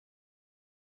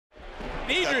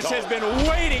And Edris has been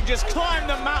waiting, just climbed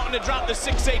the mountain to drop the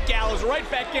 6'8" Gallows right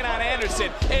back in on Anderson.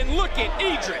 And look at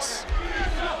Edris.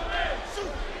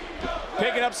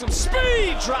 Picking up some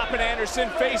speed, dropping Anderson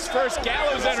face first.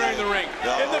 Gallows entering the ring.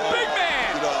 And the big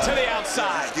man to the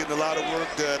outside. He's getting a lot of work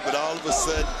done, but all of a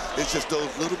sudden, it's just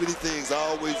those little bitty things. I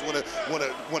always want to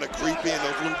creep in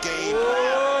those little games.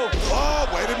 Oh,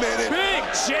 wait a minute. Big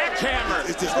jackhammer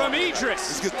from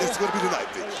Edris. It's going to be tonight,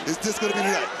 Vic. It's just going to be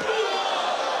tonight.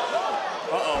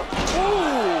 Uh-oh.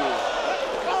 Ooh.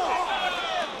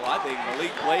 Well, I think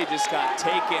Malik Blade just got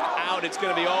taken out. It's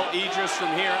going to be all Edris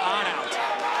from here on out.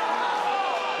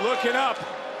 Looking up,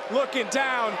 looking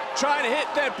down, trying to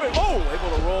hit that. Oh,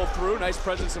 able to roll through. Nice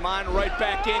presence of mind. Right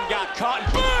back in, got caught.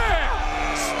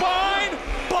 Bam! Spine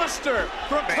buster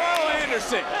from Karl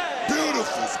Anderson.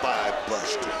 Beautiful spine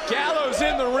buster. Gallows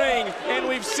in the ring, and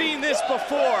we've seen this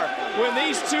before when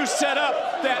these two set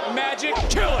up that magic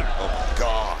killer. Oh, my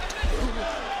God.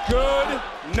 Good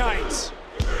night. See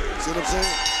what I'm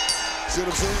saying? See what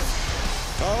I'm saying?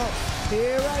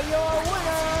 Here are your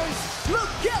winners, Luke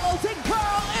Gallows and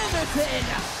Karl Anderson,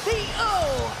 the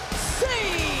OC.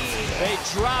 They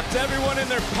dropped everyone in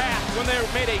their path when they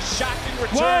made a shocking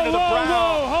return to the Brown.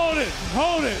 Whoa,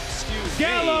 hold it. Excuse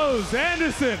Gallows,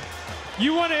 Anderson,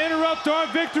 you want to interrupt our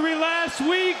victory last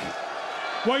week?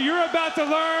 Well, you're about to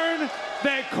learn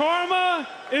that karma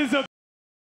is a...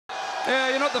 Yeah,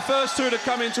 you're not the first two to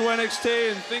come into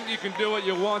NXT and think you can do what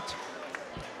you want.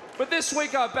 But this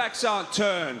week our backs aren't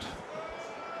turned.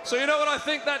 So you know what I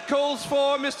think that calls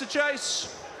for, Mr.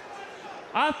 Chase?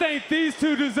 I think these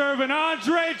two deserve an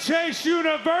Andre Chase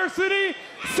University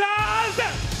size.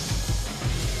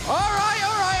 All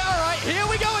right. Here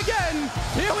we go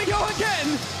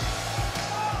again.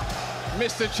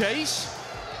 Mr. Chase.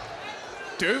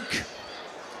 Duke.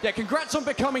 Yeah, congrats on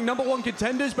becoming #1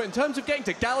 contenders, but in terms of getting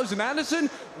to Gallows and Anderson,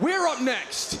 we're up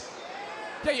next.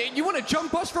 Yeah, you want to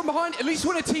jump us from behind? At least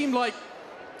when a team like,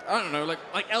 I don't know, like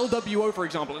LWO, for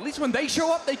example, at least when they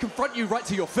show up, they confront you right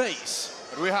to your face.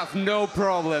 But we have no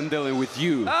problem dealing with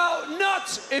you. Oh,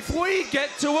 not if we get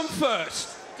to them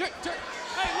first. Hey,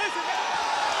 listen.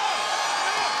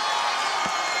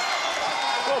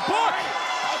 Oh, boy.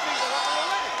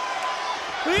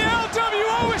 The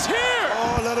LWO is here.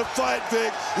 Oh, let him fight,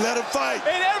 Vic. Let him fight.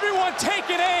 And everyone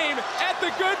taking aim at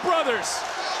the Good Brothers.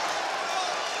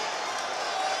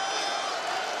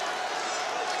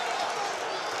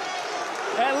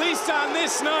 At least on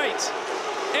this night,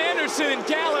 Anderson and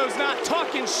Gallows not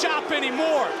talking shop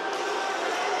anymore.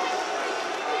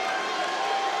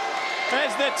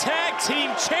 As the tag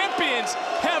team champions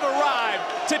have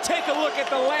arrived to take a look at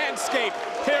the landscape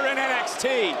here in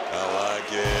NXT. I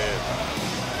like it.